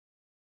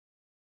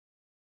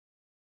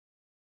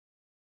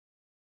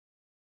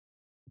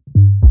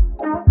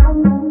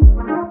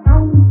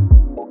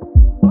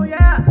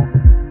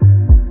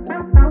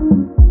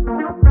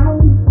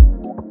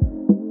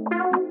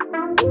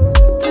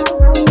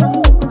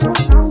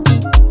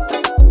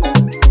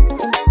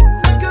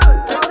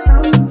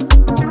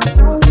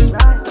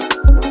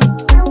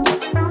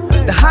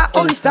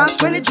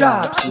when it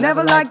drops.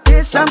 Never like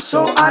this, I'm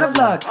so out of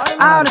luck,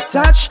 out of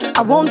touch,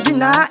 I won't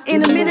deny.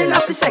 In a minute I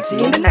feel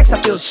sexy, in the next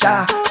I feel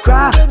shy.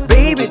 Cry,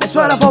 baby, that's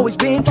what I've always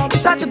been.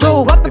 It's time to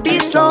grow up and be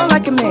strong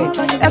like a man.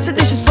 As the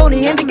dish is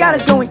phony and the God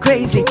is going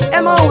crazy.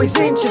 Am I always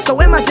anxious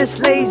or am I just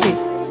lazy?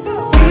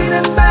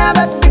 Feeling bad,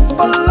 but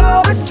people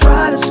always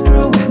try to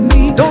screw with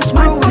me. Don't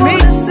screw with me.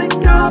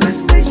 Mindfullness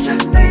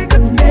conversations, they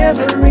could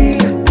never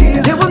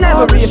reappear. They will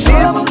never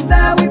reappear. All the troubles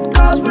that we've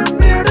caused were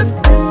mere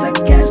defense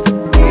against the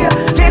fear.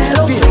 Against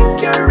the fear. I don't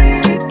think you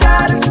really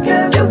got us,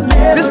 cause you'll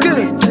never Feels good.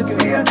 reach the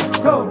fear.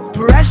 Go.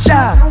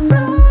 Pressure.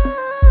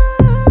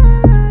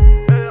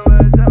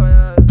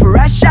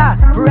 Pressure,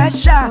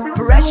 pressure,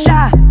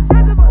 pressure.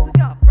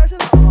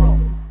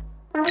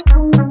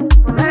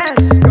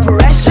 Let's go.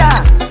 Pressure.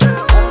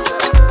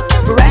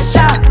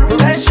 Pressure,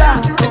 pressure,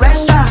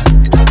 pressure.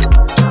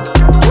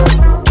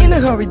 In a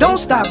hurry, don't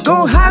stop,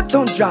 go hard,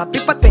 don't drop.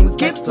 If I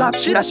think it flop,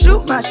 should I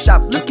shoot my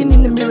shot? Looking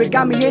in the mirror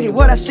got me hating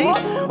what I see.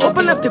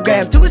 Open up the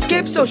gram to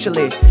escape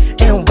socially.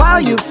 And while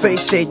you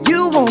face it,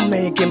 you won't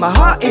make it. My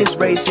heart is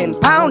racing,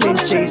 pounding,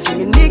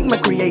 chasing enigma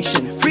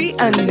creation, free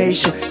a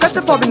nation.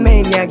 Claustrophobic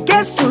mania,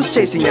 guess who's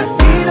chasing us?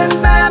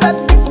 Feeling bad, but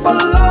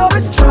people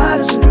always try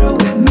to screw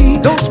with me.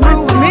 Don't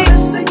screw with me.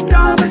 Mindfullness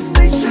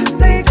conversations,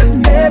 they could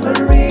never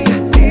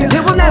reappear. They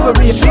will never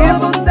reappear.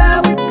 Troubles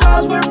that we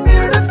caused were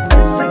mere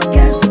defense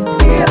against the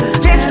fear.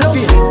 Against the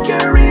fear. I don't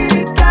think you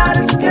really got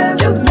us,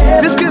 cause you'll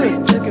never Feels good.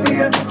 reach the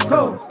fear.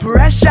 Go.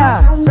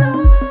 Pressure.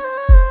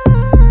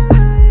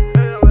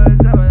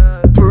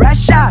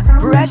 Pressure,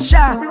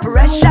 pressure,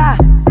 pressure.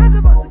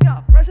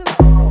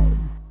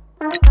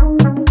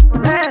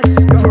 Let's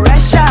go.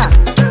 Pressure.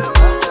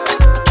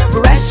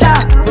 Pressure,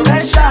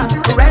 pressure,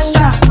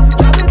 pressure.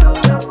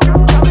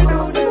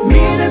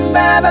 Meaning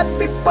bad, but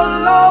people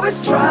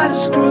always try to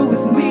screw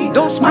with me.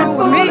 Don't screw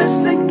with me.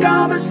 Mindfullness and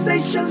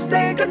conversations,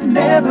 they could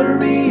never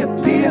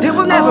reappear. They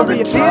will never All the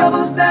reappear.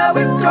 troubles that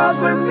we caused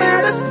were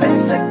mere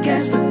defense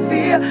against the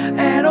fear.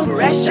 And don't think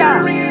Pressure.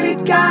 you really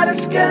got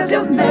us, cause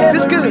you'll never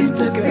Feels good. reach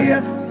the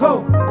fear.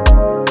 Go.